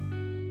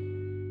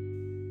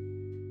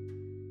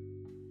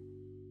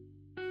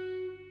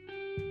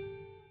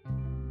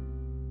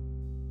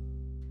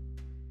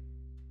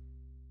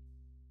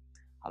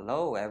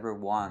Hello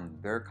everyone,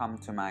 welcome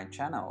to my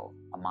channel,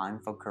 A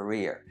Mindful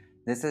Career.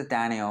 This is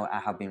Daniel. I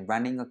have been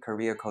running a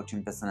career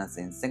coaching business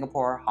in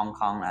Singapore, Hong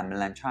Kong, and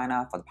mainland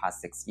China for the past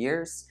 6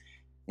 years.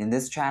 In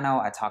this channel,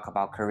 I talk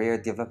about career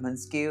development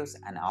skills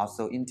and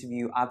also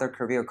interview other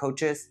career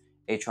coaches,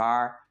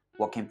 HR,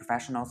 working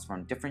professionals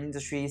from different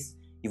industries.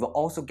 You will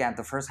also get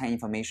the first-hand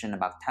information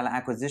about talent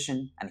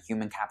acquisition and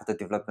human capital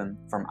development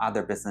from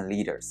other business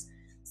leaders.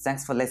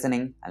 Thanks for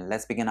listening, and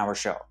let's begin our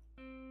show.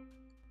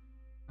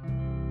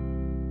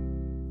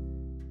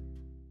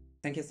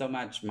 Thank you so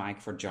much, Mike,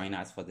 for joining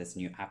us for this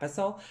new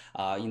episode.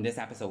 In this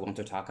episode, we want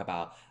to talk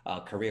about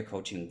career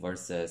coaching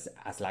versus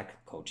athletic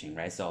coaching,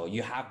 right? So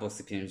you have both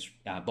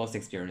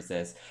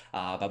experiences,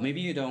 but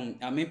maybe you don't.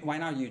 Maybe why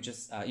not you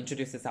just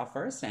introduce yourself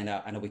first,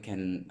 and we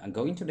can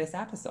go into this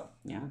episode.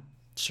 Yeah.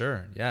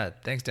 Sure. Yeah.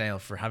 Thanks, Daniel,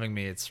 for having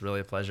me. It's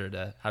really a pleasure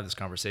to have this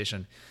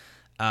conversation.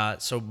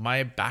 So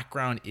my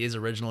background is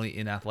originally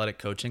in athletic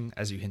coaching,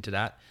 as you hinted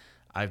at.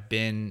 I've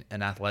been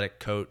an athletic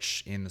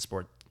coach in the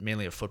sport,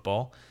 mainly of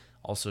football,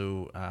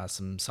 also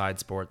some side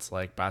sports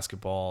like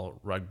basketball,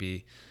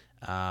 rugby.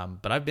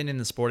 But I've been in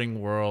the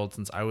sporting world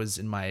since I was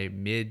in my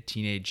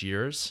mid-teenage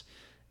years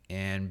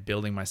and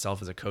building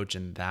myself as a coach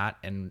in that.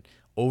 And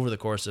over the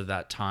course of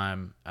that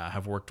time,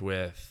 have worked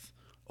with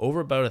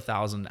over about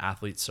 1,000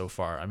 athletes so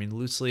far. I mean,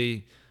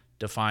 loosely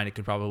defined, it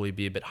could probably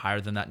be a bit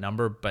higher than that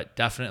number, but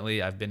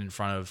definitely I've been in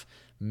front of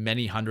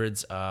many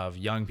hundreds of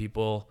young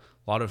people,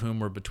 a lot of whom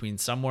were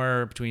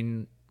somewhere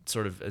between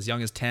sort of as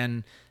young as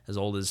 10, as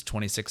old as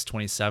 26,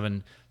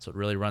 27. So it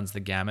really runs the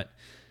gamut.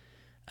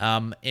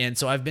 And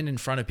so I've been in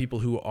front of people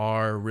who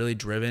are really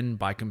driven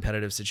by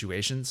competitive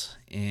situations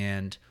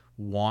and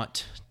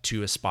want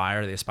to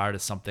aspire. They aspire to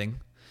something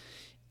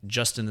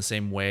just in the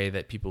same way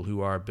that people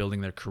who are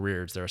building their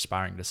careers, they're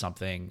aspiring to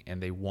something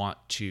and they want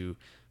to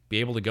be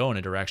able to go in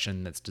a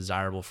direction that's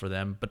desirable for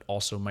them, but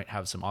also might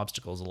have some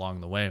obstacles along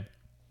the way.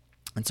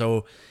 And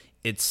so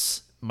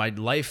my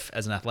life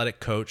as an athletic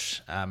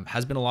coach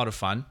has been a lot of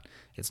fun.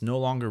 It's no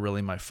longer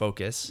really my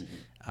focus.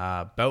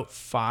 About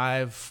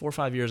 4 or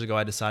 5 years ago,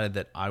 I decided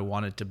that I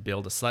wanted to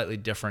build a slightly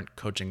different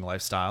coaching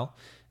lifestyle.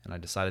 And I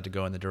decided to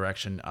go in the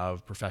direction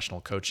of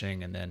professional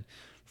coaching and then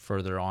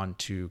further on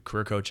to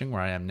career coaching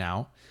where I am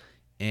now.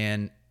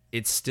 And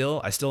I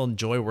still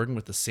enjoy working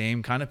with the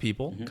same kind of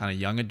people, kind of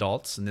young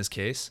adults in this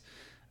case,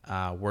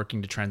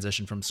 working to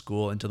transition from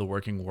school into the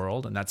working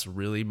world. And that's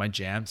really my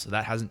jam. So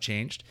that hasn't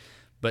changed.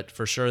 But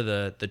for sure,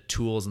 the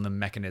tools and the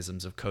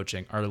mechanisms of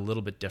coaching are a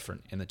little bit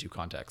different in the two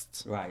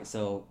contexts. Right.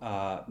 So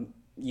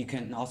you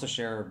can also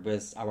share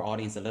with our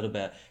audience a little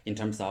bit in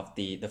terms of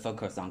the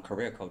focus on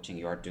career coaching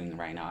you are doing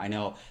right now. I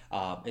know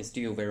it's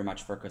still very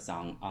much focused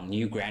on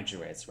new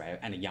graduates, right,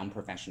 and young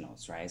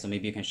professionals, right? So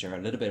maybe you can share a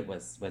little bit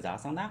with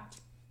us on that.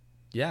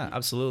 Yeah,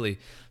 absolutely.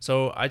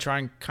 So I try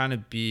and kind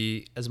of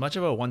be as much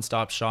of a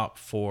one-stop shop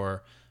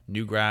for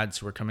new grads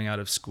who are coming out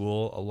of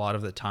school. A lot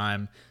of the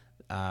time,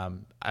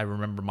 I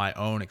remember my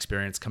own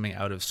experience coming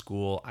out of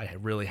school. I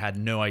really had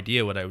no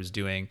idea what I was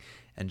doing,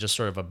 and just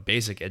sort of a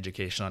basic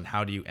education on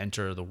how do you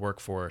enter the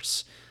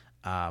workforce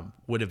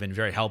would have been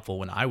very helpful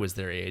when I was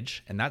their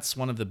age. And that's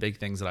one of the big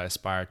things that I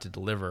aspire to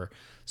deliver.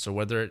 So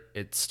whether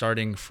it's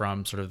starting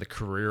from sort of the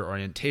career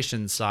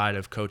orientation side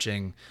of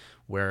coaching,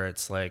 where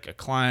it's like a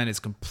client is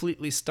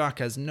completely stuck,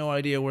 has no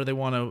idea where they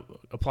want to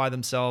apply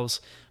themselves.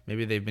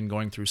 Maybe they've been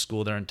going through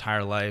school their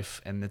entire life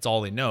and it's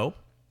all they know,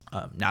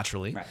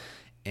 naturally. Right.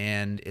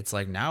 And it's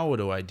like, now what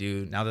do I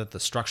do? Now that the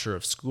structure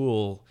of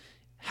school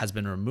has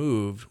been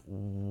removed,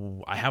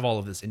 I have all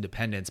of this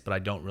independence, but I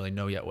don't really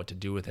know yet what to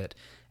do with it.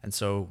 And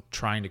so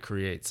trying to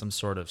create some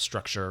sort of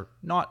structure,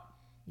 not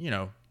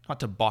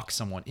to box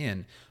someone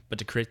in, but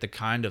to create the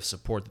kind of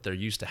support that they're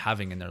used to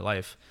having in their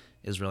life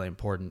is really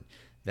important.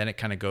 Then it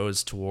kind of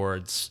goes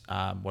towards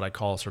what I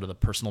call sort of the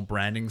personal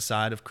branding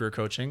side of career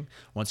coaching.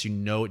 Once you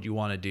know what you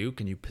want to do,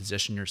 can you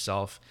position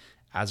yourself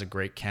as a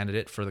great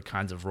candidate for the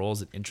kinds of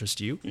roles that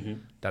interest you?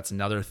 That's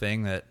another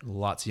thing that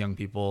lots of young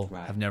people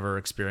have never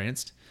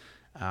experienced.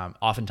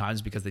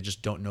 Oftentimes because they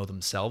just don't know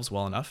themselves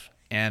well enough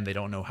and they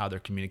don't know how they're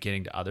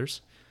communicating to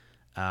others.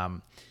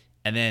 And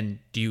then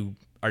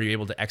are you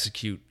able to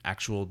execute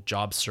actual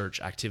job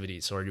search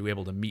activities? So are you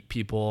able to meet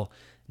people,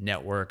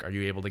 network? Are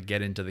you able to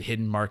get into the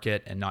hidden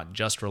market and not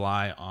just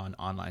rely on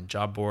online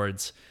job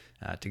boards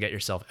to get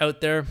yourself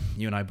out there?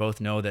 You and I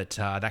both know that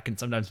that can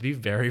sometimes be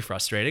very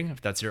frustrating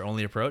if that's your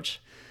only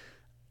approach.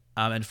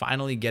 And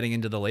finally, getting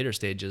into the later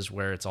stages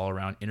where it's all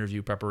around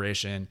interview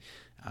preparation,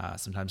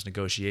 sometimes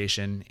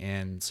negotiation.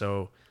 And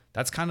so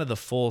that's kind of the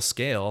full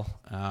scale,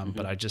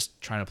 but I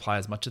just try and apply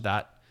as much of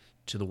that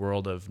to the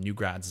world of new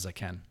grads as I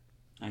can.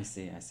 I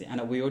see.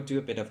 And we will do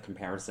a bit of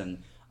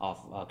comparison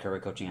of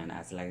career coaching and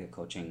athletic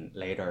coaching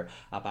later.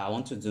 But I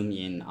want to zoom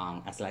in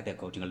on athletic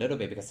coaching a little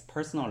bit because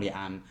personally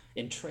I'm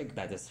intrigued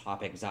by this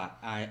topic. Because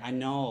I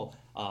know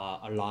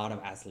a lot of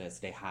athletes,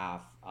 they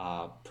have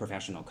a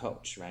professional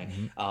coach, right?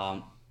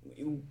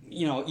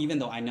 Even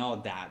though I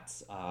know that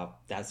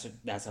that's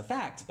a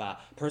fact,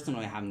 but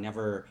personally I have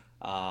never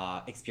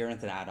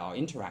experience that or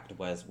interact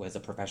with a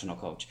professional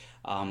coach.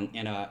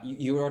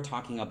 You were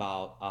talking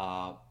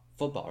about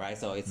football, right?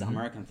 So it's Hmm.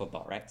 American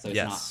football, right? So it's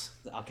not Yes.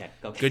 okay.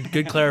 Okay.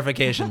 Good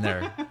clarification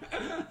there.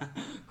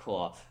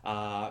 Cool.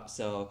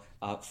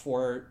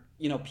 For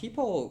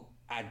people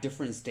at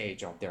different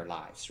stage of their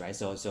lives, right?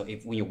 So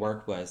if when you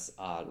work with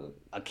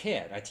a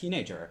kid, a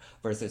teenager,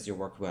 versus you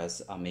work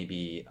with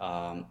maybe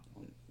a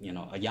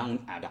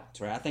young adult,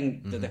 right? I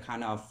think the Hmm.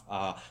 kind of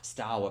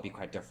style will be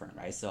quite different,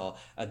 right? So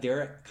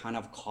there are kind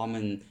of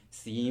common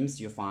themes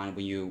you find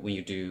when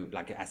you do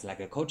like as like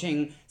a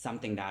coaching,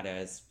 something that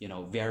is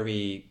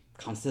very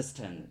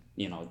consistent,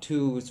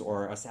 tools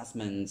or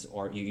assessments,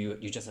 or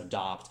you just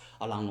adopt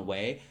along the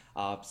way.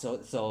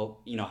 So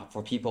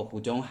for people who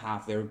don't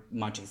have very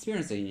much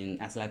experience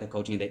in athletic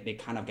coaching, they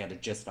kind of get the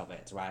gist of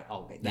it, right?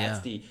 Okay, that's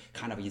Yeah. the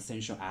kind of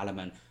essential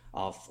element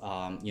of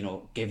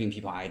giving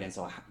people guidance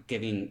or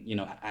giving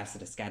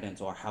asset guidance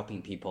or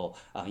helping people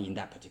in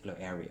that particular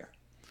area.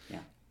 Yeah.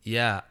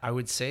 Yeah, I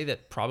would say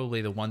that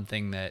probably the one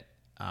thing that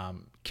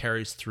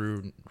carries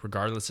through,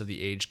 regardless of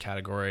the age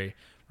category,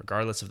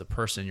 regardless of the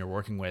person you're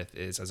working with,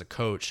 is as a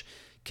coach,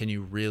 can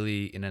you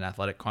really, in an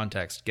athletic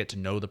context, get to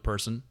know the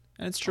person?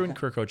 And it's true in Okay.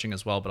 career coaching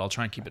as well, but I'll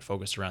try and keep Right. it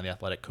focused around the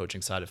athletic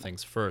coaching side of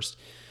things first.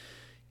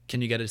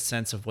 Can you get a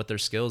sense of what their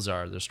skills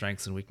are, their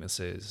strengths and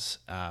weaknesses?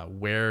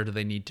 Where do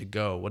they need to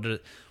go?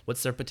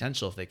 What's their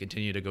potential if they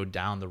continue to go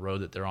down the road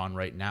that they're on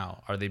right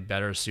now? Are they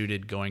better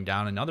suited going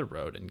down another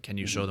road? And can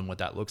you show Hmm. them what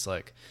that looks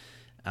like?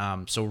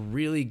 So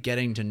really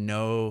getting to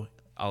know,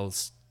 I'll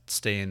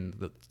stay in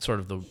the sort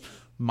of the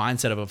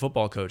mindset of a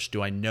football coach.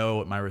 Do I know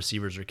what my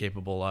receivers are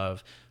capable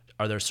of?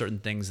 Are there certain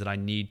things that I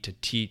need to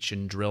teach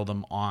and drill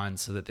them on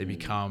so that they Hmm.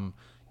 become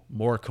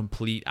more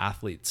complete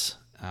athletes?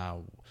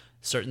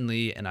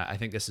 Certainly, and I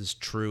think this is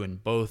true in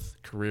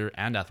both career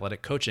and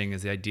athletic coaching,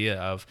 is the idea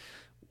of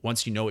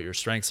once you know what your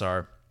strengths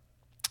are,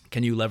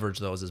 can you leverage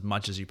those as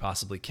much as you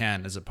possibly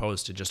can, as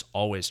opposed to just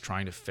always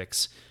trying to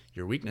fix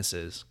your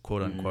weaknesses,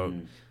 quote unquote.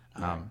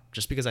 Hmm. Right.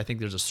 Just because I think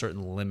there's a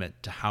certain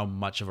limit to how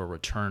much of a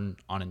return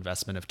on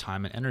investment of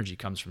time and energy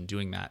comes from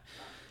doing that.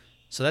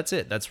 So that's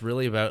it. That's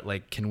really about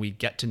like, can we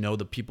get to know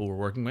the people we're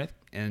working with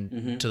and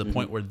Hmm. to the Hmm.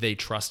 point where they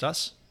trust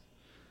us?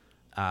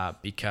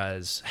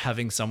 Because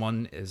having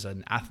someone is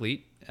an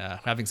athlete,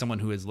 having someone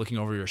who is looking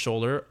over your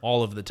shoulder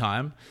all of the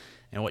time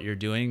and what you're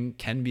doing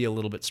can be a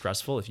little bit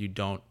stressful if you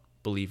don't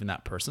believe in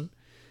that person.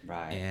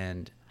 Right.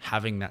 And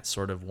having that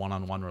sort of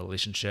one-on-one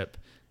relationship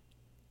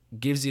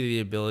gives you the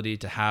ability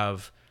to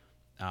have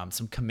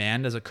some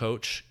command as a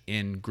coach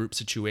in group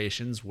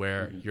situations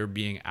where Hmm. you're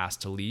being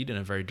asked to lead in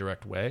a very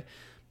direct way,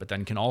 but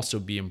then can also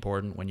be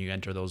important when you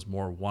enter those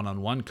more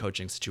one-on-one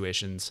coaching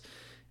situations.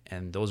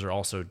 And those are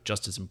also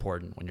just as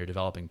important when you're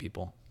developing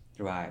people.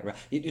 Right, right.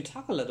 You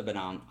talk a little bit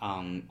on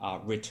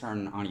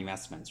return on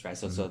investments, right?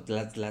 So Mm-hmm.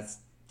 so let's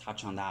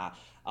touch on that.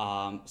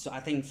 So I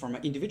think from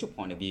an individual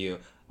point of view,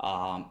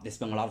 they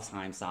spend a lot of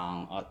times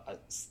on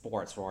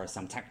sports or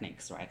some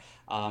techniques, right?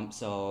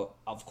 So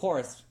of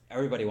course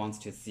everybody wants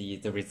to see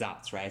the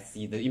results, right?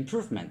 See the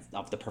improvement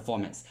of the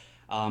performance.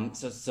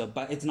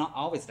 But it's not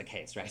always the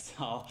case, right?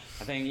 So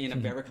I think in a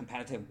very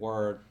competitive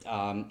world,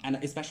 and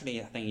especially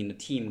I think in the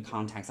team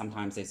context,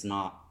 sometimes it's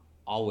not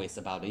always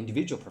about the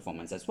individual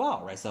performance as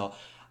well, right? So,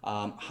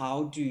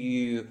 how do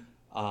you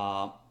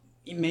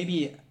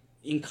maybe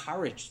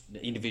encourage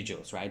the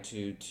individuals, right,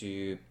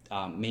 to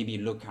maybe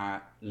look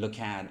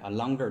at a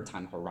longer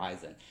time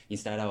horizon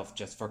instead of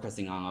just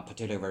focusing on a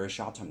particular very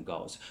short term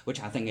goals,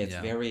 which I think is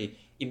Yeah. very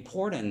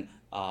important.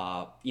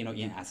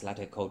 In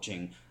athletic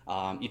coaching,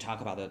 you talk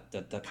about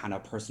the kind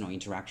of personal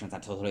interactions. I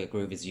totally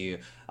agree with you.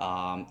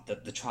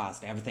 The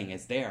trust, everything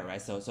is there,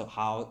 right? So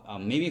how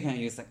maybe you can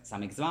use like,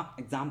 some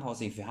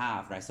examples if you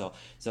have, right? So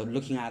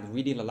looking at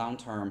really the long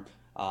term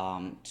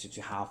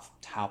to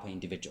help an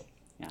individual.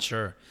 Yeah.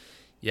 Sure.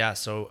 Yeah.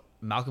 So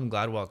Malcolm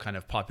Gladwell kind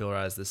of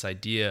popularized this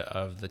idea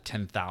of the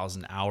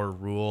 10,000 hour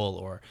rule,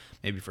 or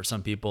maybe for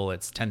some people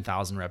it's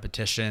 10,000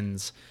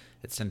 repetitions,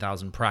 it's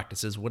 10,000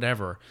 practices,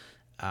 whatever.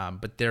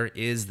 But there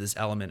is this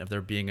element of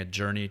there being a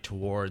journey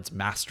towards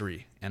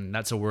mastery. And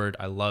that's a word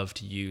I love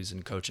to use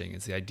in coaching.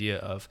 It's the idea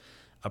of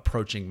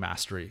approaching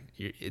mastery.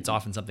 It's Hmm.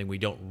 often something we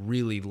don't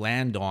really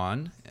land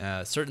on.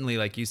 Certainly,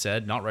 like you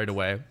said, not right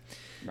away,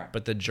 Right.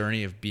 but the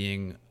journey of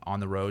being on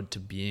the road to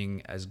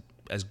being as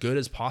good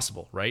as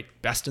possible, right?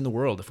 Best in the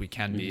world if we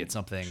can be Hmm. at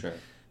something, Sure.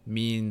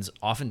 means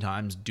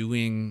oftentimes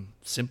doing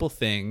simple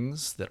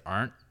things that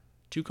aren't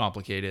too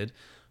complicated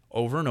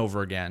over and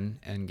over again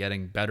and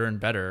getting better and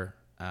better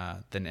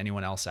than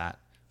anyone else at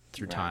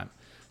through Right. time.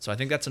 So I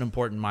think that's an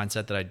important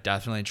mindset that I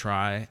definitely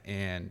try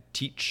and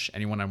teach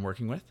anyone I'm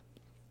working with.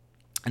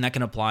 And that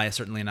can apply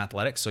certainly in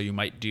athletics. So you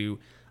might do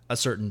a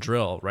certain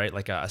drill, right?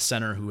 Like a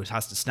center who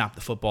has to snap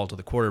the football to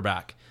the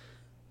quarterback.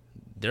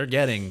 They're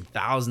getting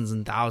thousands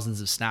and thousands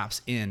of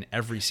snaps in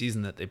every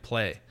season that they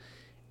play.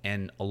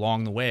 And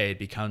along the way, it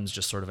becomes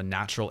just sort of a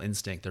natural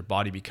instinct. Their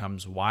body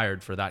becomes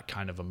wired for that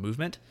kind of a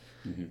movement.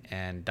 Hmm.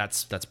 And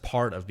that's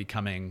part of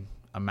becoming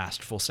a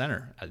masterful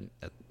center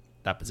at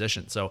that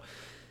position. So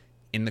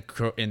In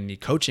the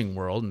coaching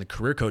world, in the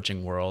career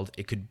coaching world,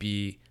 it could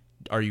be,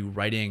 are you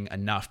writing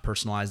enough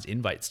personalized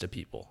invites to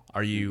people?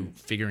 Are you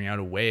figuring out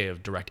a way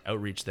of direct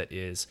outreach that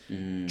is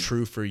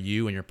true for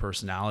you and your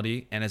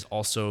personality, and is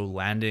also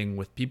landing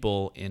with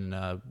people in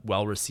a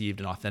well-received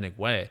and authentic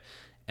way?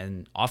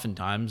 And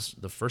oftentimes,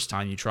 the first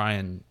time you try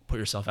and put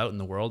yourself out in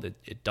the world,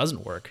 it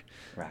doesn't work.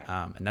 Right.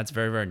 And that's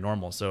very, very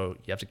normal. So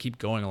you have to keep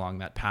going along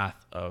that path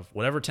of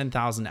whatever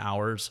 10,000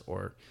 hours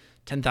or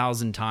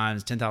 10,000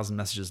 times, 10,000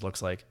 messages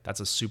looks like. That's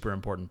a super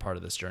important part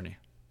of this journey.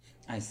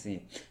 I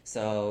see.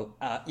 So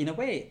in a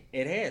way,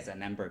 it is a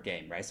number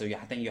game, right? So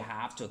I think you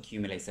have to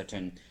accumulate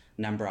certain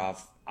number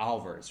of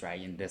hours,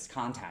 right, in this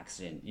context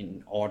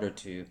in order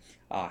to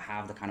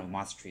have the kind of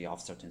mastery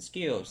of certain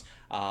skills.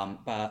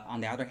 But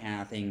on the other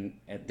hand, I think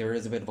there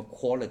is a bit of a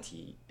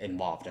quality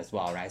involved as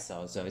well, right?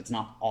 So it's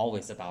not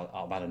always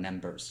about the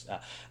numbers.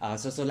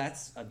 So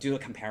let's do a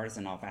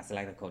comparison of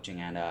athletic coaching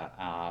and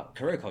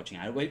career coaching.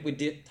 We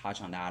did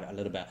touch on that a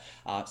little bit.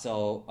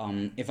 So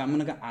if I'm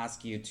going to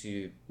ask you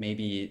to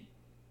maybe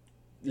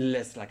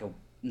list like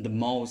the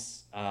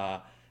most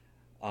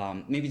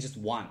maybe just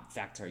one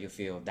factor you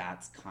feel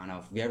that's kind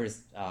of very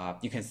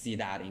you can see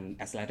that in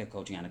athletic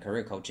coaching and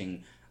career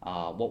coaching,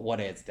 what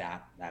is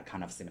that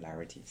kind of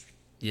similarities?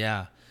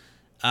 Yeah.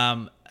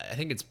 I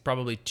think it's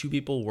probably two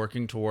people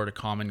working toward a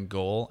common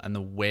goal, and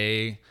the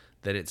way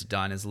that it's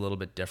done is a little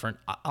bit different.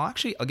 I'll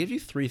give you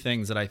three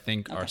things that I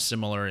think are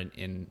similar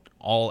in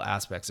all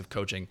aspects of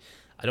coaching.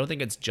 I don't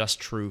think it's just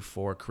true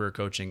for career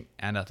coaching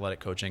and athletic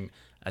coaching.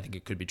 I think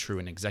it could be true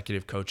in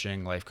executive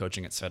coaching, life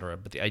coaching, etc.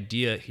 But the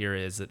idea here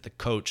is that the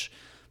coach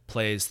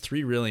plays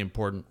three really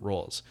important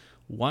roles.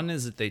 One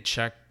is that they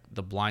check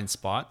the blind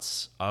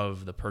spots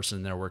of the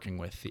person they're working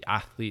with, the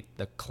athlete,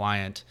 the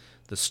client,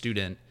 the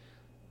student,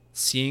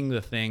 seeing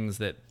the things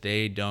that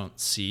they don't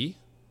see,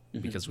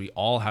 because we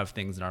all have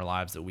things in our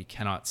lives that we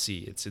cannot see.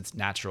 It's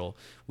natural.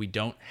 We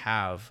don't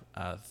have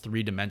a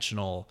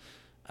three-dimensional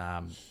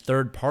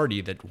third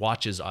party that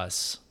watches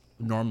us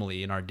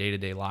normally in our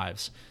day-to-day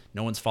lives.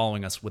 No one's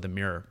following us with a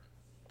mirror.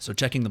 So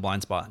checking the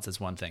blind spots is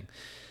one thing.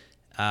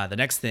 The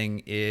next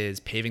thing is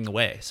paving the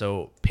way.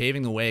 So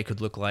paving the way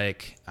could look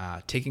like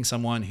taking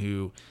someone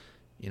who,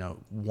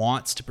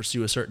 wants to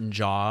pursue a certain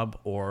job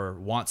or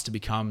wants to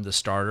become the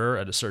starter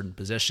at a certain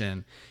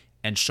position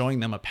and showing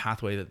them a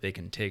pathway that they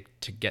can take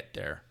to get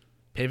there.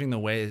 Paving the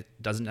way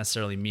doesn't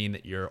necessarily mean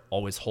that you're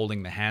always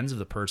holding the hands of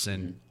the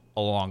person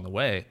along the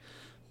way,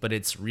 but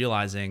it's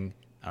realizing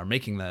or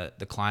making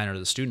the client or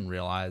the student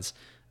realize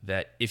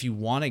that if you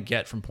want to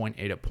get from point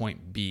A to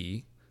point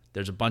B,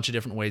 there's a bunch of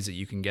different ways that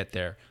you can get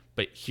there.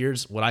 But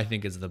here's what I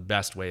think is the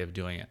best way of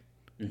doing it.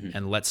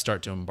 And let's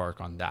start to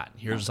embark on that.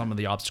 Here's some of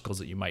the obstacles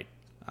that you might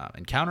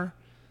encounter,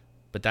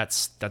 but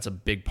that's a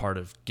big part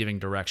of giving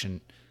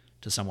direction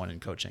to someone in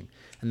coaching.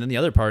 And then the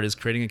other part is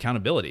creating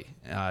accountability.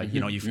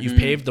 You've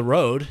paved the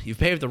road.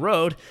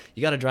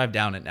 You got to drive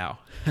down it now.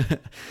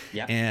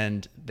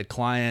 And the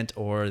client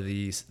or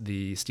the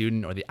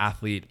student or the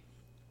athlete,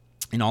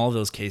 in all of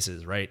those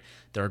cases, right,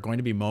 there are going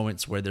to be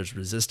moments where there's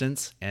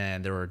resistance,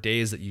 and there are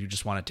days that you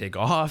just want to take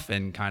off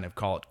and kind of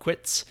call it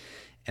quits.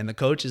 And the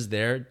coach is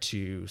there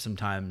to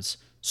sometimes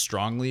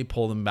strongly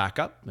pull them back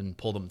up and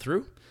pull them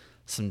through.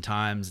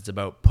 Sometimes it's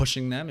about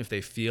pushing them if they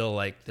feel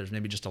like there's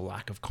maybe just a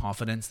lack of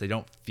confidence. They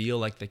don't feel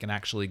like they can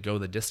actually go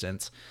the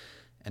distance.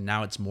 And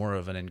now it's more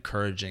of an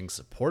encouraging,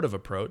 supportive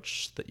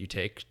approach that you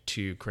take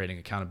to creating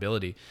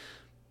accountability.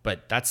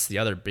 But that's the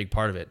other big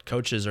part of it.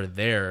 Coaches are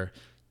there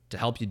to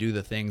help you do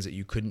the things that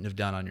you couldn't have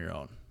done on your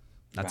own.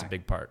 That's a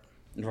big part.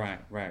 Right.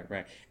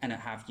 And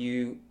have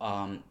you,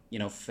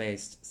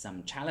 faced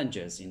some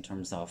challenges in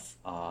terms of,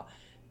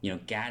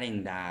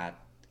 getting that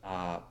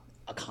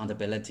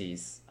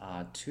accountabilities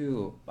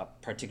to a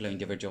particular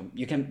individual?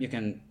 You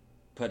can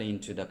put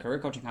into the career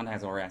coaching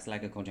context or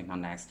athletic coaching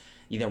context.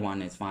 Either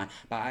one is fine.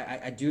 But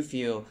I do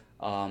feel,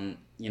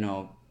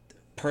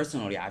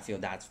 personally, I feel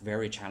that's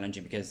very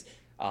challenging because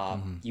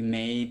you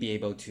may be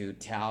able to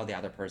tell the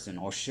other person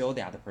or show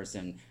the other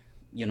person,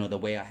 the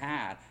way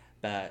ahead,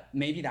 but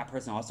maybe that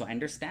person also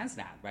understands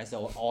that, right?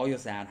 So all you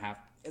said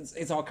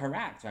it's all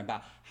correct, right?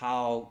 But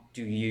how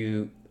do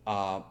you,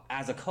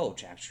 as a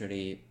coach,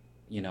 actually,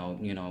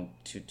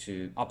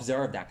 to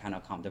observe that kind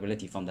of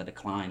accountability from the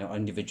client or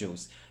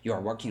individuals you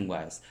are working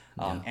with?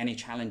 Any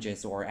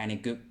challenges or any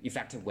good,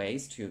 effective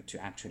ways to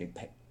actually,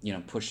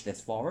 push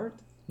this forward?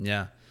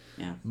 Yeah.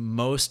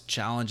 Most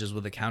challenges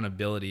with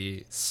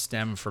accountability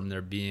stem from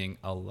there being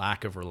a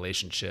lack of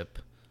relationship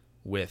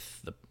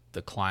with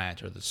the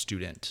client or the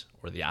student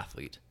or the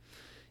athlete.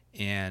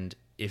 And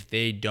if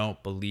they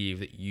don't believe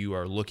that you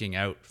are looking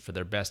out for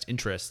their best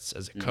interests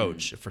as a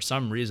coach, if for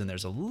some reason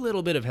there's a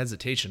little bit of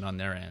hesitation on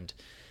their end,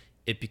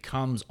 it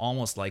becomes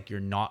almost like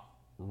you're not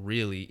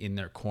really in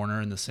their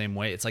corner in the same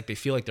way. It's like they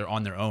feel like they're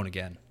on their own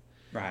again.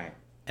 Right.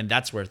 And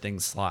that's where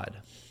things slide.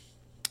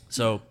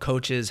 So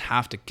coaches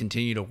have to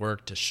continue to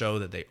work to show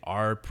that they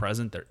are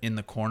present, they're in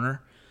the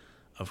corner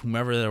of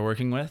whomever they're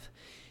working with.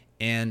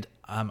 And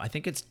I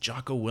think it's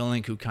Jocko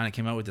Willink who kind of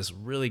came out with this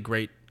really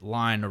great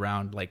line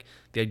around like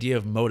the idea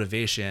of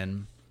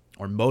motivation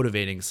or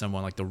motivating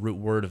someone. Like the root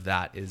word of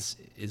that is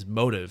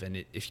motive,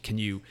 and if can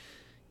you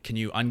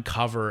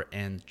uncover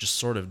and just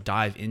sort of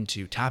tap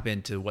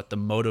into what the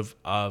motive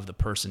of the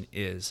person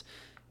is.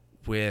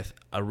 With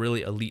a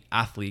really elite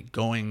athlete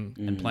going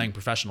and playing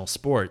professional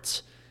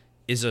sports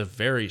is a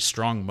very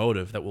strong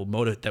motive that will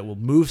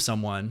move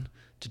someone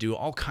to do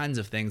all kinds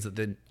of things that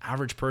the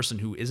average person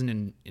who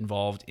isn't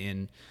involved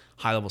in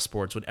high level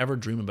sports would ever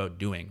dream about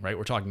doing, right?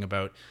 We're talking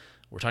about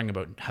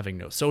having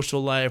no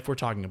social life. We're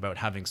talking about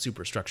having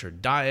super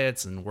structured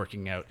diets and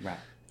working out a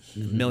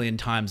million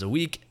times a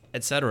week,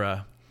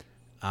 etc.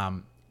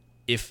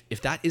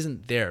 If that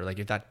isn't there, like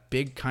if that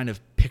big kind of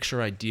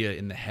picture idea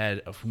in the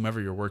head of whomever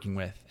you're working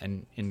with,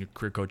 and in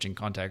career coaching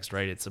context,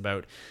 right, it's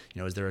about,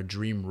 is there a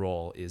dream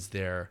role? Is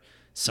there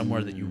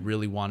somewhere that you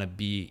really want to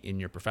be in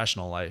your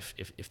professional life?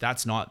 If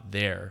that's not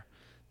there,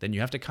 then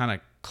you have to kind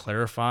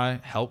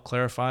of help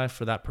clarify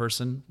for that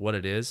person what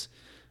it is.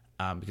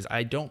 Because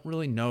I don't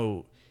really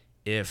know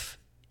if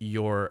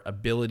your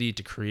ability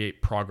to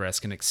create progress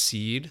can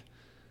exceed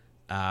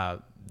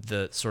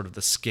the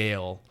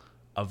scale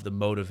of the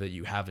motive that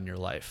you have in your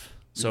life.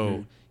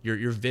 So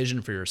your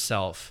vision for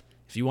yourself,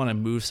 if you want to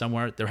move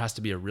somewhere, there has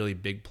to be a really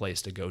big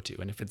place to go to.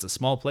 And if it's a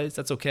small place,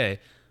 that's okay,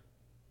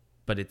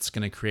 but it's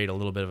going to create a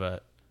little bit of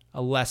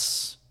a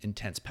less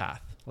intense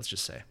path, let's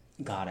just say.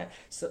 Got it.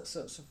 So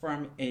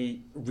from a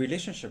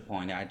relationship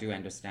point, I do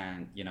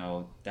understand,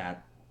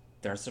 that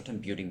there are certain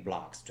building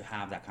blocks to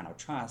have that kind of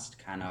trust,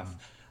 kind of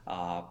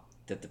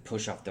the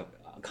push of the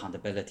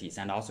accountabilities,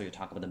 and also you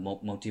talk about the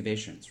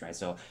motivations, right?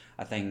 So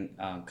I think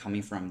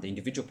coming from the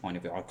individual point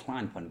of view or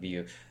client point of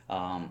view,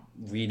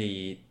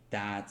 really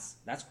that's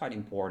quite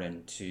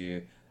important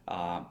to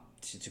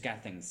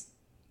get things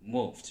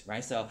moved,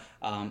 right? So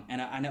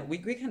and we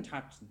can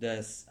touch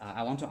this.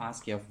 I want to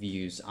ask your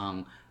views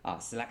on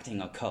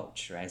selecting a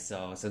coach, right?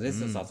 So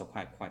this is also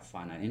quite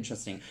fun and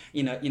interesting.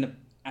 In the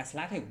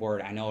athletic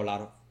world, I know a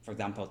lot of, for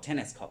example,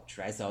 tennis coach,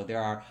 right? So there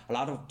are a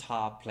lot of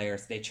top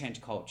players, they change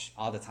coach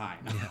all the time,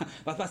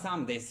 but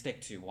some they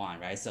stick to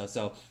one, right?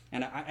 So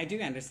and I do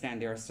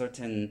understand there are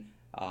certain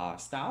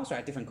styles,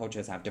 right? Different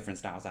coaches have different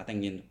styles. I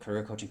think in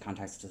career coaching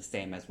context, it's the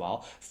same as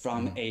well.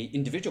 From a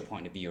individual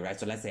point of view, right?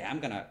 So let's say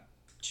I'm gonna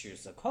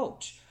choose a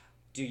coach.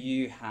 Do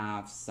you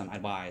have some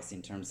advice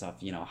in terms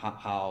of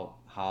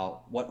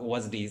what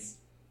was the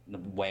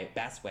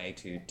best way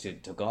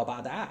to go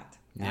about that?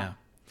 Yeah.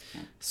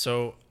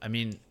 So I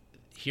mean,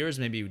 here's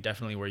maybe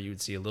definitely where you would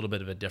see a little bit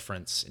of a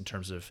difference in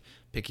terms of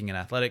picking an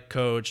athletic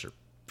coach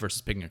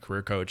versus picking a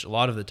career coach. A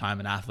lot of the time,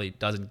 an athlete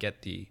doesn't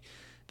get the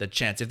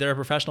chance. If they're a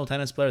professional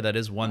tennis player, that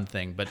is one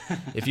thing. But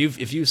if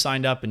you've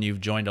signed up and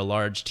you've joined a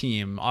large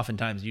team,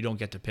 oftentimes you don't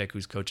get to pick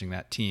who's coaching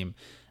that team.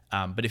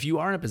 But if you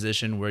are in a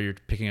position where you're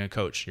picking a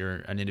coach, you're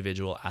an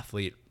individual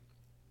athlete,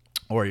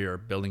 or you're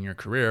building your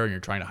career and you're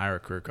trying to hire a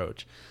career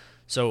coach.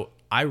 So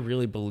I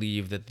really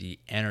believe that the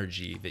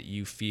energy that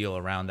you feel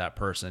around that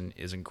person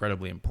is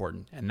incredibly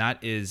important. And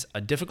that is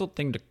a difficult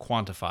thing to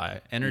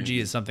quantify. Energy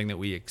is something that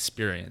we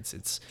experience.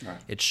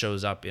 It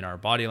shows up in our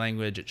body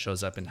language. It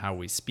shows up in how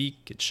we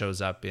speak. It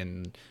shows up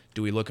in,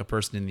 do we look a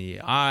person in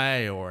the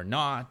eye or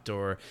not?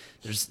 Or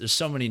there's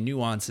so many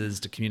nuances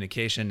to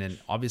communication. And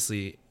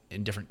obviously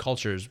in different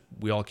cultures,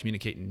 we all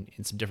communicate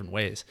in some different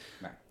ways.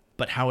 Right.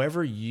 But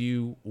however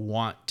you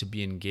want to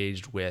be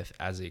engaged with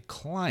as a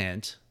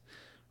client,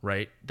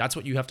 right? That's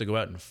what you have to go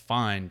out and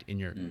find in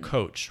your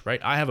coach,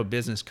 right? I have a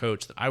business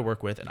coach that I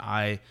work with, and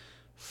I,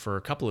 for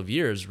a couple of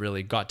years,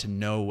 really got to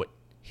know what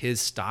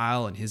his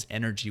style and his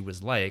energy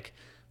was like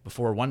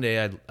before one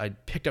day I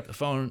picked up the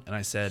phone and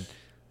I said,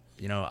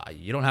 you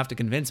don't have to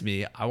convince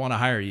me. I want to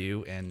hire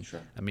you. And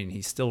sure. I mean,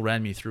 he still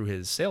ran me through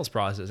his sales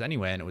process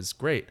anyway, and it was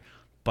great.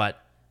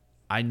 But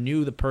I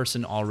knew the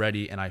person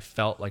already, and I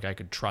felt like I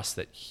could trust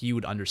that he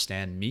would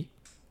understand me.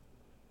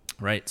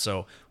 Right.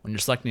 So when you're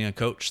selecting a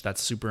coach,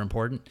 that's super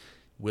important.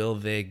 Will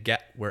they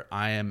get where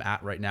I am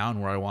at right now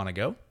and where I want to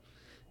go?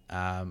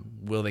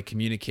 Will they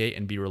communicate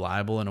and be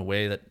reliable in a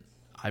way that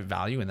I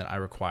value and that I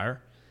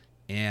require?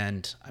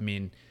 And I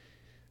mean,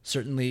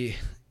 certainly,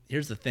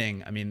 here's the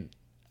thing. I mean,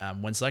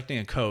 when selecting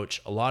a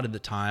coach, a lot of the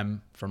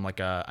time from like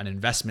an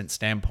investment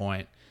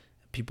standpoint,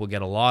 people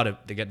get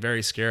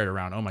very scared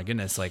around, oh my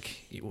goodness,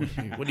 like,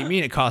 what do you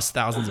mean it costs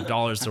thousands of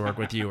dollars to work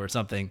with you or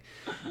something?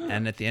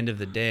 And at the end of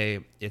the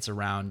day, it's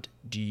around,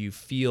 do you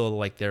feel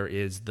like there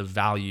is the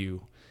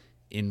value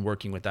in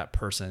working with that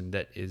person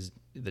that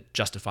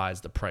justifies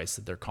the price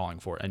that they're calling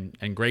for?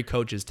 And great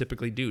coaches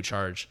typically do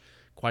charge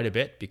quite a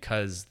bit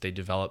because they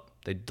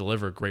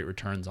deliver great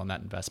returns on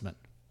that investment.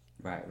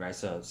 Right.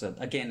 So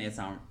again, it's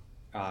on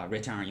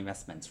return on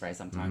investments, right?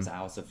 Sometimes I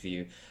also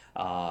feel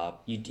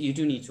you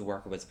do need to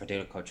work with a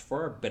particular coach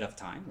for a bit of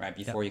time, right?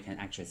 Before you can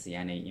actually see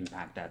any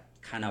impact that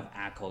kind of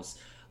echoes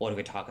what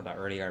we talked about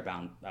earlier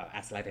about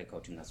athletic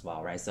coaching as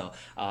well, right? So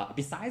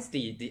besides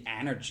the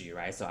energy,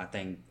 right? So I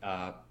think,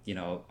 I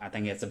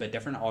think it's a bit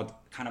different, or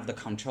kind of the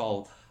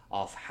control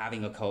of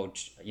having a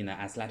coach in an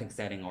athletic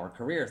setting or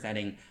career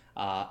setting.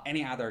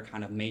 Any other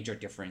kind of major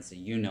difference that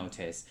you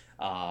notice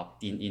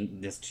in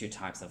these two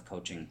types of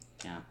coaching?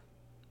 Yeah.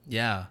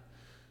 Yeah.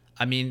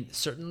 I mean,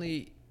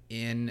 certainly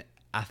in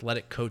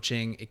athletic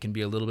coaching, it can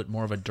be a little bit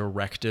more of a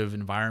directive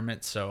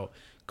environment. So,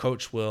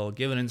 coach will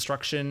give an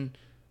instruction,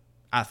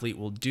 athlete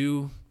will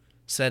do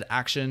said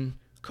action,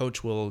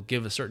 coach will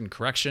give a certain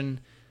correction,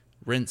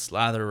 rinse,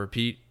 lather,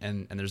 repeat,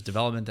 and there's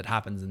development that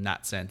happens in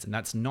that sense. And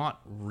that's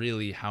not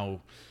really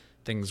how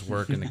things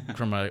work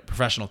from a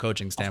professional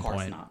coaching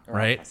standpoint,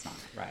 right? Of course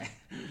not. Right.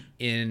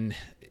 In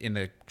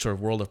the sort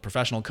of world of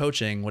professional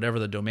coaching, whatever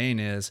the domain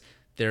is,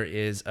 there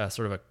is a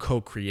sort of a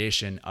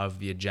co-creation of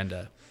the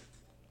agenda.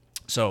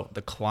 So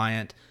the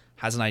client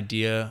has an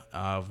idea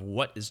of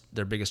what is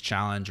their biggest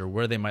challenge or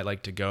where they might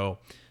like to go.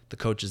 The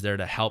coach is there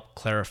to help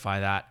clarify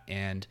that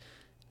and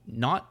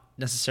not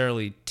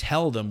necessarily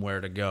tell them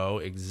where to go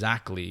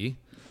exactly.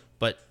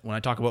 But when I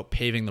talk about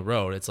paving the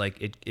road, it's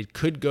like it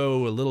could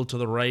go a little to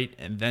the right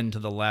and then to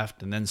the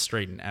left and then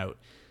straighten out.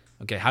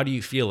 Okay, how do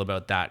you feel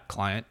about that,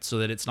 client? So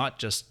that it's not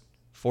just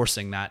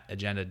forcing that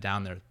agenda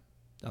down their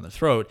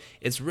throat.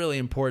 It's really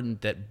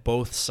important that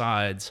both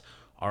sides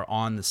are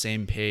on the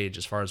same page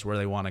as far as where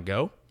they want to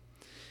go.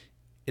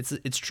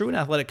 It's true in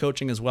athletic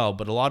coaching as well,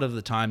 but a lot of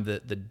the time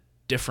the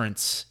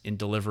difference in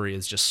delivery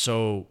is just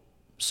so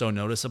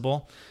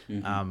noticeable.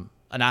 Mm-hmm.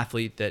 An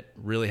athlete that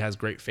really has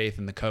great faith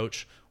in the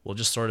coach will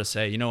just sort of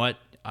say, you know what,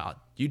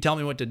 you tell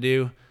me what to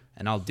do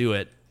and I'll do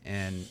it,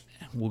 and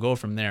we'll go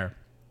from there.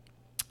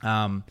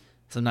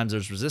 Sometimes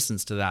there's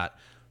resistance to that,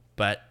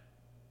 but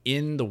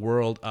in the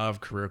world of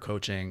career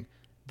coaching,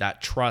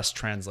 that trust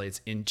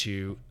translates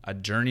into a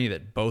journey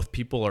that both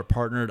people are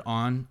partnered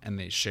on and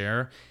they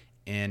share.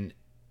 And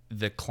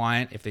the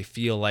client, if they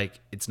feel like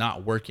it's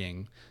not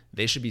working,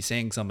 they should be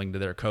saying something to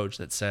their coach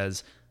that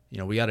says, you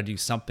know, we got to do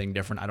something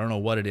different. I don't know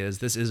what it is.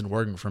 This isn't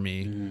working for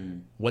me. Mm-hmm.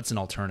 What's an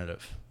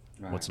alternative?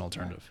 Right, What's an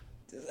alternative?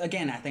 Right.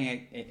 Again, I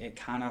think it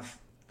kind of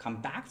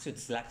come back to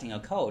selecting a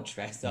coach,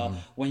 right? So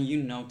when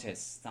you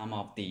notice some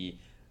of the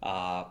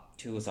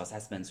tools,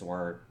 assessments,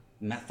 or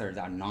methods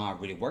are not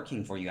really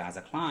working for you as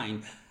a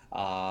client,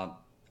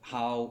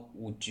 how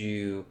would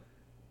you,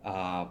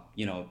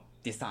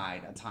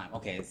 decide a time?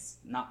 Okay,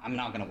 I'm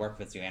not gonna work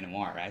with you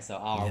anymore, right? So,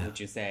 or would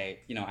you say,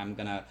 I'm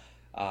gonna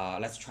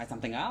let's try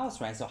something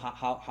else, right? So,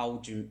 how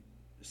would you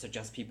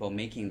suggest people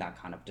making that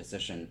kind of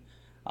decision?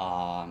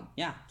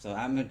 So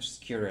I'm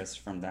just curious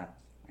from that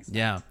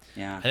aspect.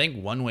 Yeah. I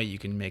think one way you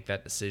can make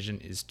that decision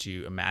is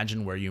to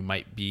imagine where you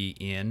might be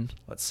in,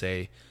 let's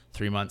say,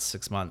 3 months,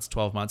 6 months,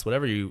 12 months,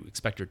 whatever you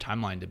expect your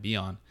timeline to be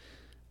on.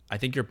 I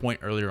think your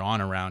point earlier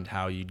on around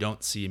how you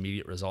don't see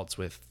immediate results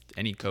with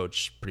any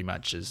coach pretty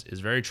much is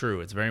very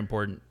true. It's very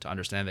important to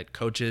understand that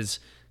coaches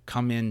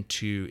come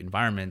into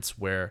environments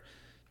where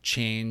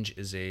change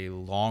is a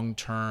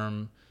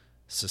long-term,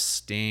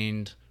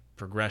 sustained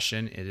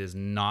progression. It is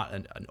not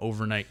an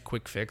overnight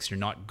quick fix. You're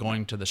not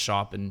going to the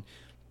shop and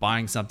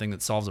buying something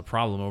that solves a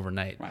problem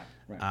overnight.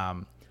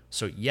 Right.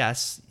 So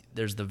yes,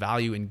 there's the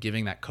value in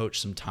giving that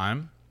coach some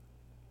time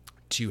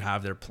to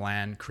have their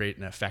plan create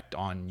an effect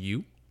on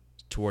you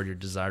toward your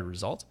desired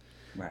result.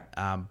 Right.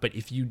 But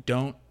if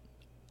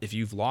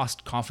you've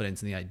lost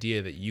confidence in the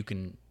idea that you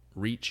can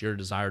reach your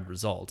desired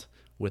result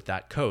with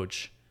that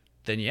coach,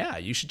 then yeah,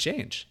 you should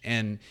change.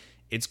 And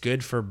it's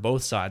good for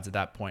both sides at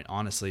that point,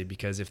 honestly,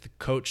 because if the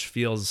coach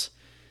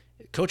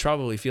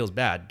probably feels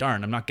bad.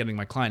 Darn, I'm not getting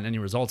my client any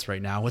results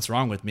right now. What's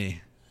wrong with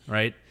me?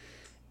 Right.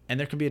 And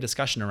there can be a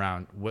discussion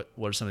around what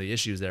are some of the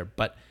issues there.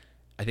 But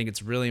I think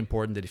it's really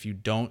important that if you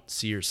don't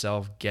see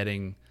yourself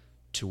getting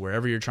to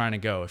wherever you're trying to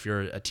go, if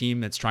you're a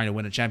team that's trying to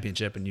win a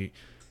championship and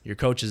your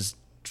coach has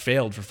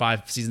failed for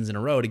 5 seasons in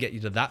a row to get you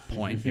to that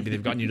point, maybe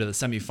they've gotten you to the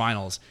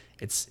semifinals,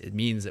 it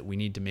means that we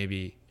need to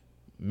maybe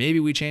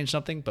we change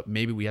something, but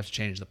maybe we have to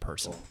change the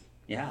person.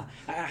 Yeah.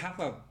 I have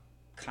a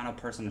kind of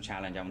personal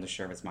challenge I want to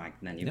share with Mike,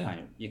 then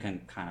you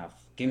can kind of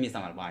give me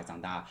some advice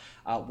on that.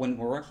 When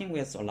we're working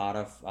with a lot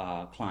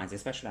of clients,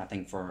 especially I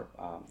think for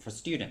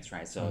students,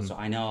 right? So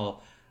I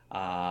know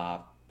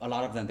a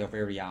lot of them, they're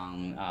very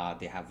young.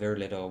 They have very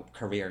little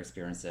career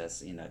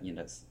experiences in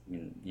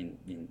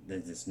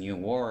this new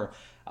world.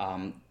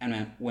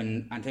 And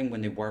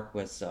when they work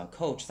with a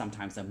coach,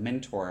 sometimes a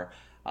mentor,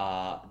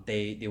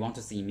 they want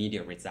to see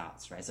immediate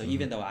results, right? So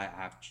even though I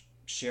have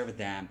shared with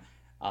them,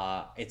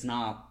 it's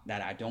not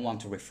that I don't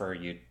want to refer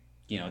you,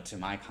 to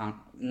my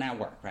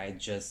network, right?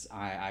 Just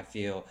I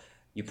feel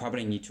you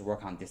probably need to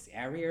work on these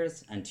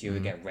areas until you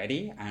get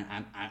ready,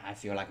 and I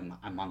feel like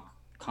I'm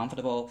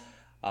comfortable.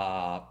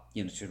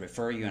 To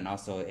refer you, and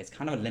also it's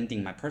kind of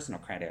lending my personal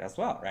credit as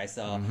well, right?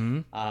 So,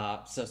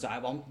 so I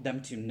want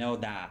them to know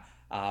that,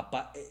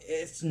 but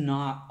it's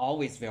not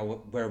always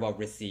very well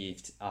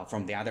received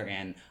from the other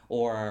end,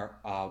 or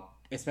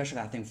especially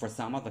I think for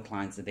some of the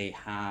clients, they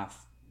have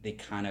the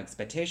kind of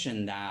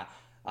expectation that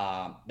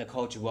the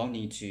coach will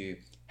need to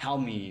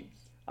help me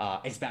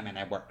expand my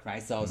network,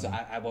 right? So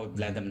I will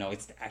let them know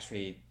it's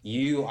actually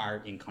you are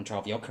in control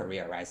of your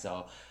career, right?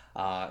 So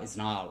it's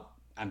not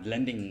I'm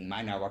lending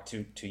my network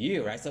to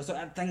you, right? So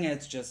I think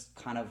it's just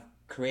kind of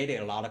created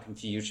a lot of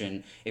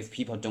confusion if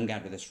people don't get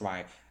this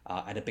right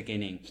at the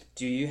beginning.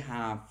 Do you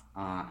have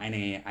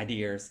any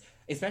ideas,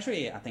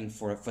 especially I think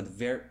for the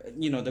very,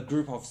 the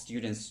group of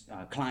students,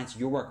 clients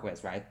you work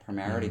with, right?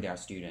 Primarily they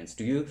are students.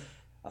 Do you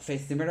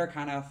face similar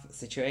kind of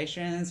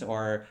situations,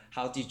 or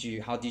how did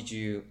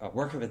you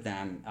work with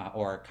them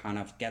or kind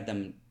of get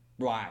them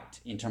right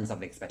in terms of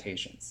the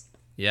expectations?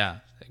 Yeah,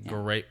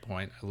 great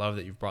point. I love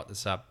that you've brought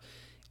this up.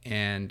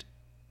 And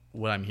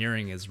what I'm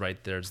hearing is,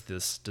 right, there's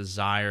this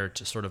desire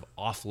to sort of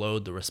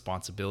offload the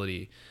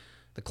responsibility.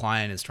 The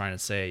client is trying to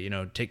say,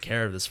 take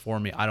care of this for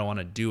me. I don't want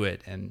to do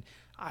it. And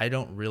I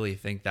don't really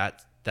think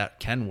that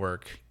can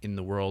work in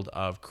the world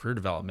of career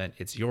development.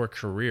 It's your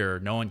career.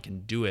 No one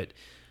can do it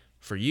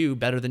for you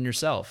better than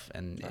yourself.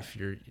 And if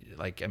you're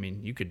like,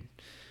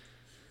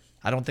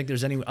 I don't think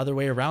there's any other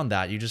way around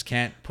that. You just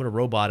can't put a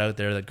robot out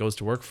there that goes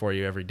to work for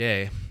you every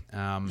day.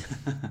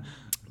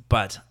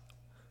 But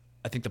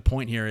I think the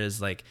point here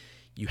is, like,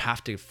 you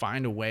have to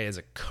find a way as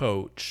a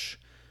coach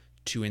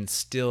to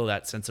instill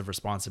that sense of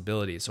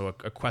responsibility. So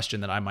a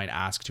question that I might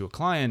ask to a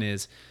client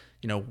is,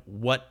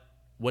 what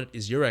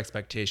is your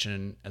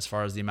expectation as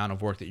far as the amount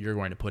of work that you're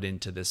going to put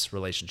into this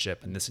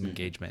relationship and this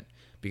engagement?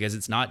 Because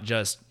it's not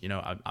just,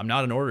 I'm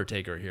not an order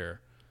taker here.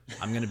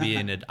 I'm going to be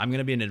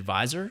an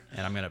advisor,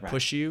 and I'm going to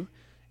push you,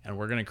 and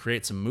we're going to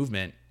create some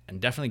movement and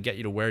definitely get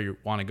you to where you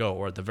want to go,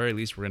 or at the very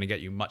least, we're going to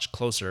get you much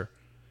closer.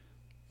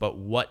 But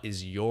what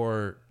is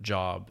your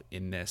job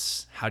in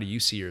this? How do you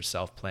see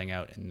yourself playing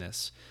out in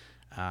this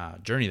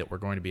journey that we're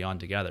going to be on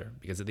together?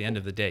 Because at the end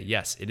of the day,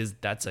 yes,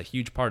 that's a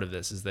huge part of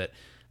this, is that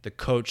the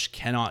coach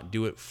cannot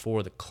do it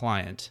for the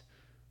client.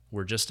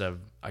 We're just a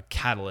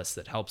catalyst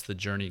that helps the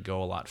journey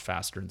go a lot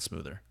faster and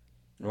smoother.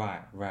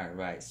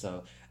 Right.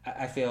 So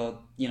I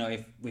feel,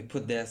 if we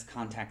put this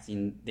context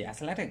in the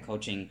athletic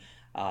coaching,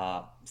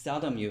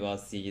 seldom you will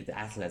see the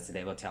athletes,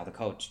 they will tell the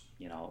coach,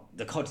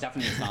 the coach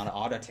definitely is not an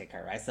order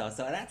taker, right? So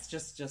that's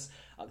just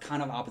a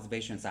kind of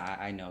observations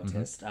I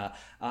noticed.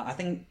 I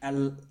think,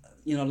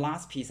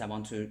 last piece I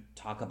want to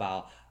talk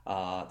about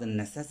the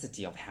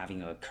necessity of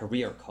having a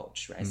career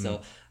coach, right?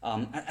 So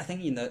I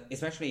think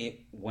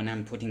especially when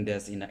I'm putting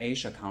this in the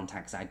Asia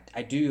context,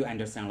 I do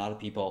understand a lot of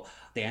people,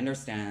 they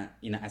understand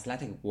in the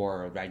athletic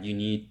world, right? You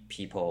need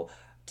people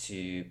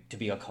to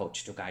be a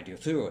coach to guide you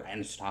through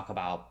and to talk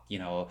about,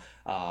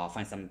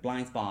 find some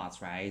blind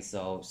spots, right?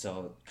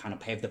 So kind of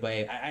pave the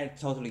way. I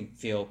totally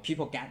feel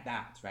people get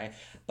that, right?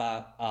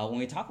 But when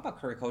we talk about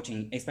career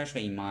coaching,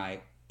 especially in my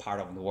part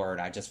of the world,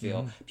 I just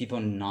feel people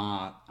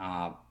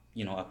not,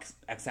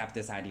 accept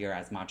this idea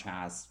as much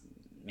as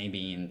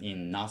maybe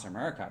in North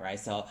America, right?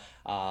 So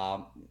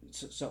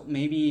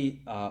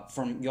maybe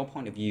from your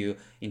point of view,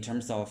 in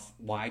terms of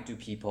why do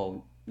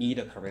people need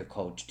a career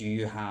coach, do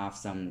you have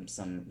some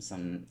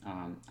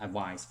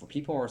advice for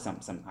people, or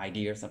some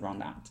ideas around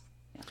that?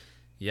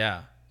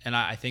 Yeah. And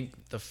I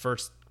think the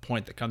first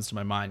point that comes to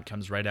my mind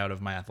comes right out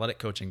of my athletic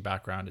coaching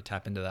background. To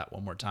tap into that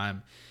one more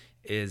time,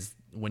 is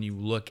when you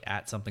look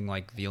at something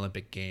like the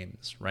Olympic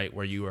Games, right,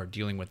 where you are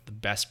dealing with the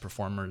best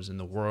performers in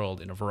the world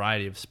in a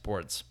variety of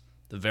sports,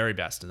 the very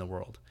best in the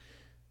world,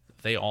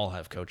 they all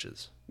have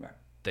coaches. Right.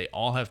 They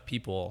all have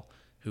people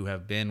who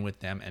have been with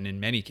them, and in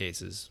many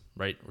cases,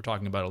 right, we're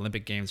talking about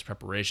Olympic Games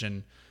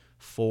preparation,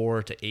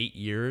 4 to 8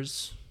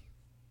 years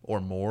or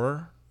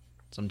more,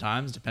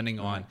 sometimes, depending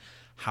on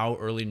how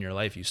early in your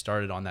life you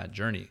started on that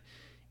journey.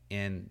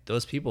 And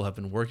those people have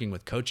been working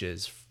with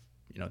coaches.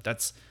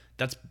 That's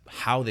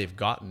how they've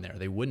gotten there.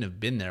 They wouldn't have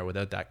been there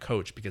without that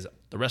coach, because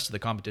the rest of the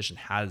competition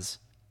has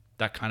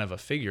that kind of a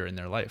figure in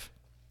their life.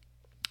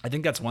 I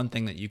think that's one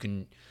thing that you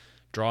can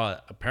draw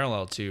a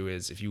parallel to,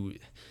 is if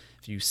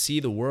you see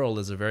the world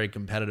as a very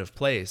competitive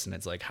place, and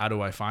it's like, how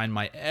do I find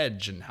my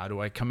edge, and how do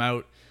I come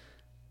out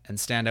and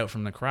stand out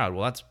from the crowd?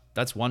 Well,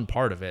 that's one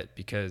part of it,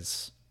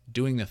 because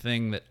doing the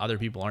thing that other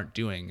people aren't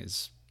doing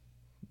is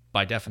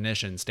by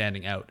definition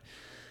standing out.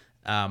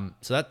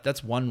 So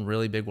that's one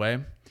really big way.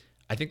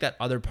 I think that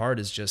other part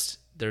is just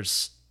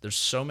there's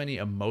so many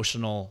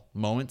emotional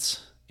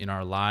moments in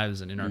our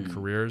lives and in our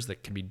careers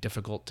that can be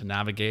difficult to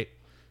navigate.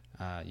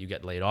 You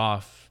get laid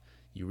off,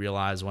 you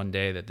realize one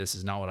day that this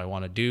is not what I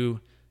want to do,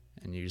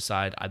 and you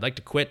decide, I'd like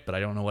to quit, but I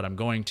don't know what I'm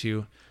going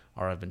to,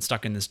 or I've been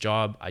stuck in this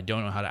job, I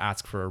don't know how to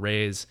ask for a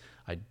raise,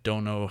 I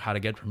don't know how to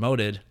get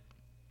promoted.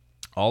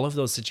 All of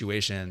those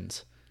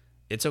situations,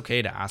 it's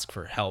okay to ask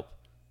for help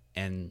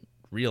and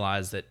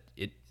realize that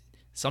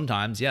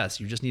sometimes, yes,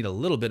 you just need a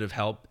little bit of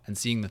help and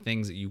seeing the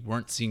things that you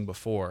weren't seeing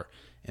before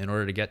in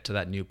order to get to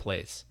that new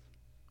place.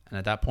 And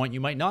at that point, you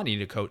might not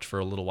need a coach for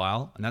a little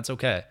while, and that's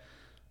okay.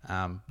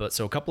 But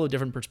so a couple of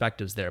different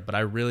perspectives there, but I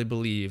really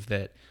believe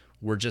that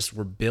we're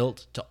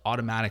built to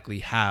automatically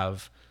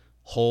have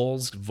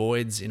holes,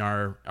 voids in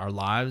our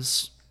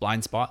lives,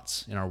 blind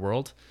spots in our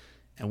world,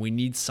 and we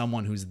need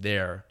someone who's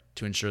there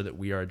to ensure that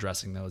we are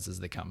addressing those as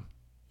they come.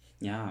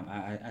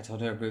 Yeah, I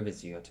totally agree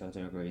with you.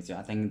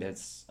 I think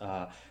that's,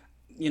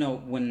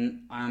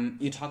 when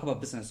you talk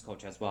about business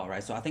coach as well,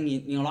 right? So I think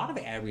in a lot of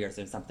areas,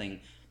 there's something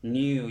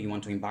new you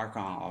want to embark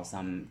on or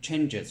some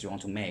changes you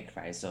want to make,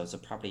 right? So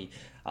probably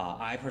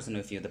I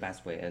personally feel the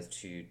best way is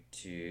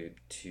to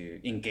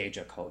engage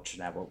a coach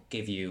that will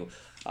give you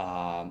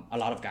a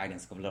lot of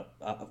guidance,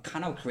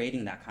 kind of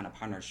creating that kind of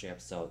partnership,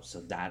 so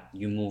that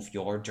you move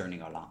your journey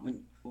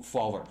along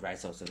forward, right?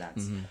 So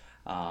that's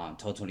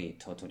totally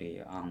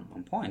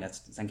on point.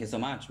 Thank you so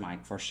much,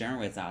 Mike, for sharing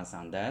with us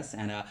on this.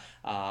 And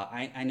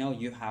I know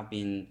you have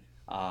been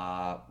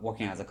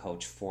working as a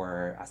coach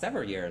for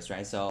several years,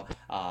 right? So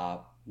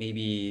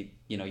maybe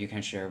you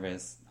can share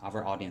with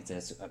our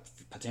audiences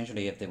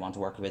potentially if they want to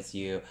work with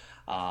you,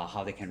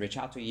 how they can reach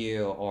out to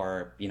you,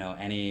 or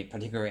any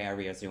particular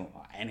areas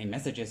any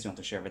messages you want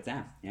to share with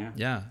them.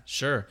 Yeah,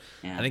 sure.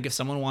 Yeah. I think if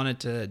someone wanted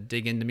to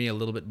dig into me a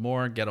little bit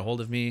more, get a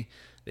hold of me,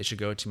 they should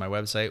go to my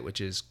website, which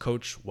is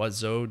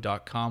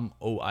coachwazo.com,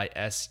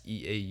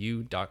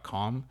 OISEAU.com.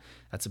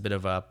 That's a bit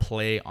of a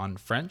play on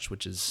French,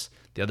 which is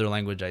the other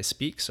language I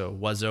speak. So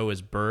Wazo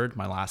is bird,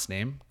 my last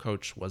name,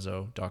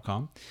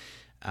 coachwazo.com.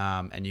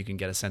 And you can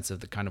get a sense of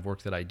the kind of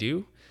work that I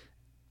do.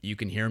 You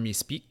can hear me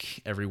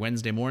speak every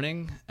Wednesday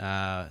morning,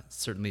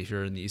 certainly if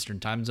you're in the Eastern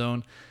time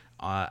zone,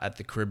 at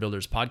the Career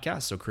Builders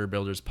podcast. So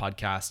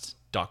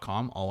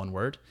careerbuilderspodcast.com, all one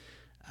word.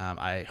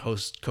 I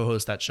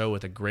co-host that show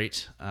with a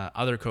great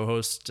other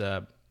co-host,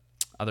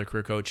 other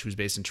career coach who's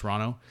based in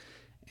Toronto.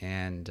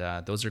 And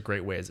those are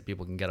great ways that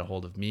people can get a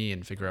hold of me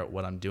and figure out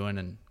what I'm doing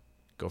and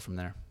go from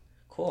there.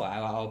 Cool.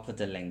 I'll put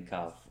the link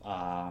of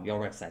your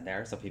website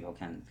there so people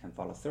can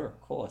follow through.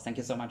 Cool. Thank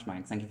you so much,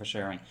 Mike. Thank you for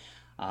sharing.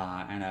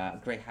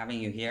 And great having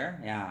you here.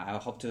 Yeah, I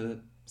hope to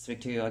speak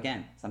to you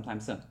again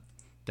sometime soon.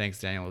 Thanks,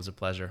 Daniel. It was a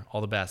pleasure.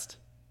 All the best.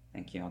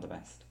 Thank you. All the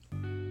best.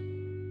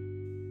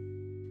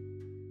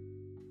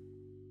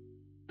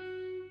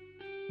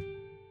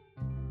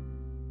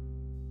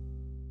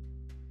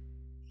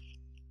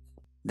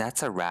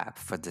 That's a wrap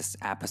for this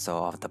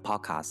episode of the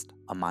podcast,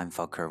 A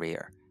Mindful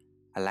Career.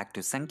 I'd like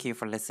to thank you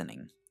for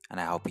listening, and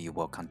I hope you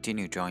will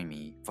continue joining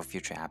me for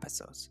future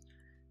episodes.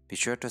 Be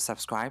sure to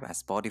subscribe at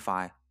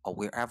Spotify or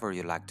wherever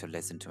you like to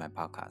listen to my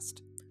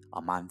podcast,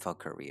 A Mindful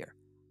Career.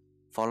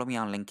 Follow me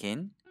on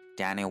LinkedIn,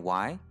 Daniel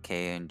Y,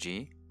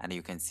 K-A-N-G, and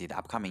you can see the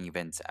upcoming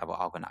events I will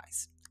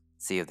organize.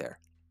 See you there.